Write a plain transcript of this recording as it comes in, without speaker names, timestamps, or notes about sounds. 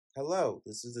Hello,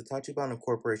 this is the Tachibana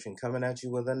Corporation coming at you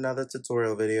with another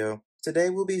tutorial video. Today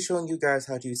we'll be showing you guys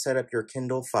how to set up your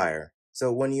Kindle Fire.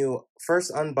 So when you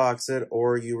first unbox it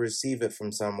or you receive it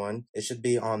from someone, it should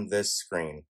be on this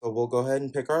screen. So we'll go ahead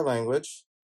and pick our language,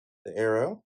 the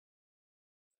arrow.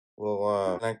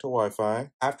 We'll connect to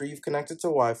Wi-Fi. After you've connected to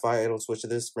Wi-Fi, it'll switch to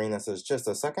this screen that says just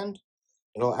a second.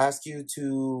 It'll ask you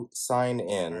to sign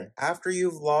in. After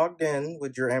you've logged in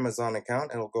with your Amazon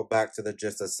account, it'll go back to the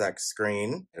just a sec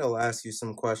screen. It'll ask you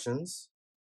some questions.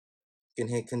 You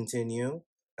can hit continue.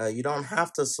 You don't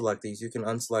have to select these. You can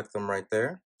unselect them right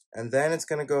there. And then it's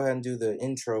going to go ahead and do the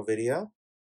intro video.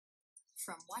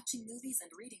 From watching movies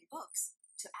and reading books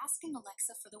to asking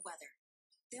Alexa for the weather,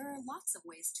 there are lots of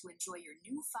ways to enjoy your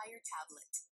new Fire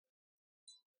tablet.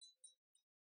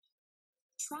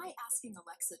 Try asking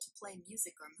Alexa to play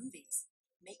music or movies,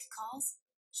 make calls,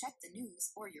 check the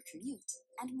news or your commute,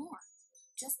 and more.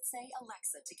 Just say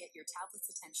Alexa to get your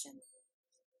tablet's attention.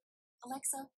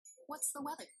 Alexa, what's the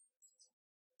weather?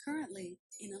 Currently,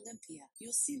 in Olympia,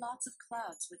 you'll see lots of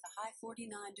clouds with a high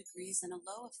 49 degrees and a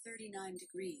low of 39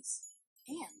 degrees.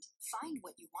 And find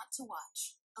what you want to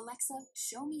watch. Alexa,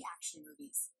 show me action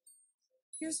movies.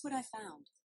 Here's what I found.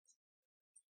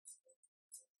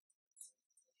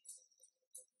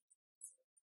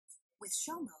 With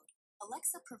Show Mode,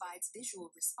 Alexa provides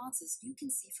visual responses you can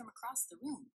see from across the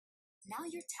room. Now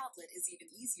your tablet is even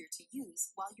easier to use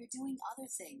while you're doing other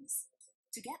things.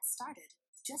 To get started,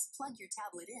 just plug your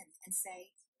tablet in and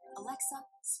say, Alexa,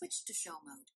 switch to Show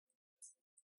Mode.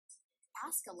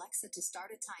 Ask Alexa to start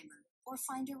a timer or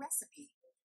find a recipe.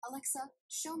 Alexa,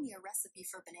 show me a recipe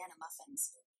for banana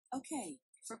muffins. Okay,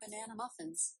 for banana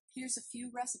muffins, here's a few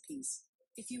recipes.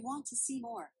 If you want to see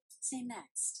more, say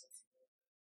next.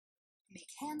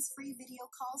 Make hands-free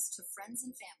video calls to friends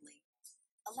and family.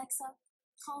 Alexa,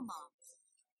 call Mom.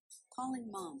 Calling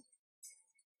Mom.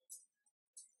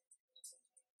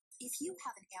 If you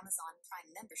have an Amazon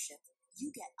Prime membership, you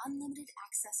get unlimited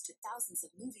access to thousands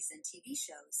of movies and TV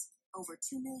shows, over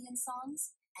 2 million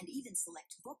songs, and even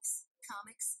select books,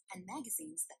 comics, and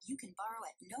magazines that you can borrow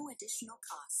at no additional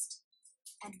cost.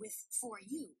 And with For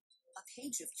You, a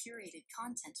page of curated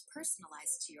content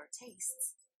personalized to your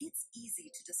tastes, it's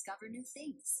easy to discover new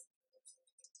things.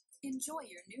 Enjoy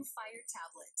your new Fire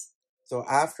tablet. So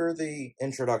after the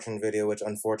introduction video, which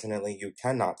unfortunately you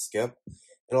cannot skip,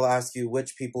 it'll ask you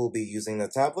which people will be using the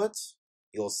tablet.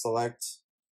 You'll select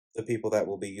the people that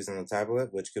will be using the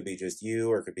tablet, which could be just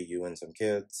you or it could be you and some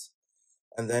kids.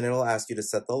 And then it'll ask you to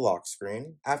set the lock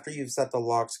screen. After you've set the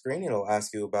lock screen, it'll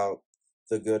ask you about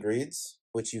the Goodreads,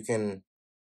 which you can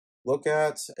look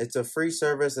at. It's a free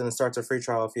service and it starts a free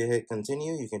trial. If you hit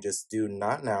continue, you can just do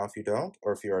not now if you don't,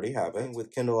 or if you already have it.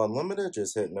 With Kindle Unlimited,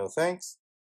 just hit no thanks.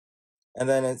 And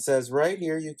then it says right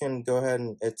here, you can go ahead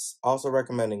and it's also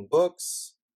recommending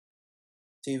books,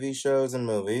 TV shows, and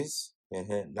movies. You can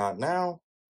hit not now.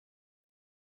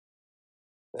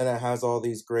 Then it has all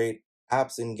these great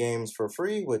apps and games for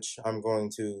free, which I'm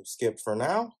going to skip for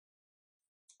now.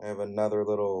 I have another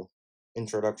little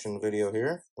introduction video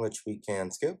here, which we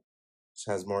can skip. Which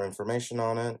has more information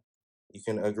on it. You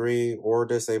can agree or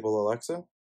disable Alexa.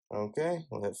 Okay,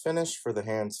 we'll hit finish for the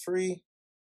hands-free.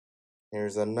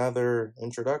 Here's another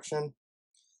introduction.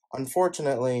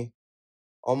 Unfortunately,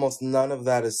 almost none of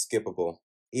that is skippable,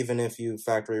 even if you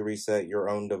factory reset your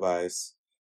own device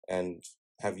and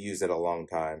have used it a long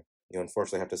time. You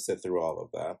unfortunately have to sit through all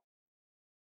of that.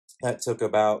 That took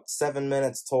about 7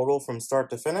 minutes total from start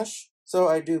to finish. So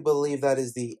I do believe that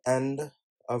is the end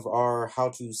of our how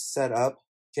to set up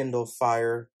Kindle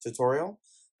Fire tutorial.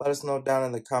 Let us know down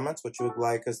in the comments what you would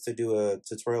like us to do a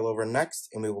tutorial over next,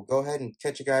 and we will go ahead and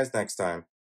catch you guys next time.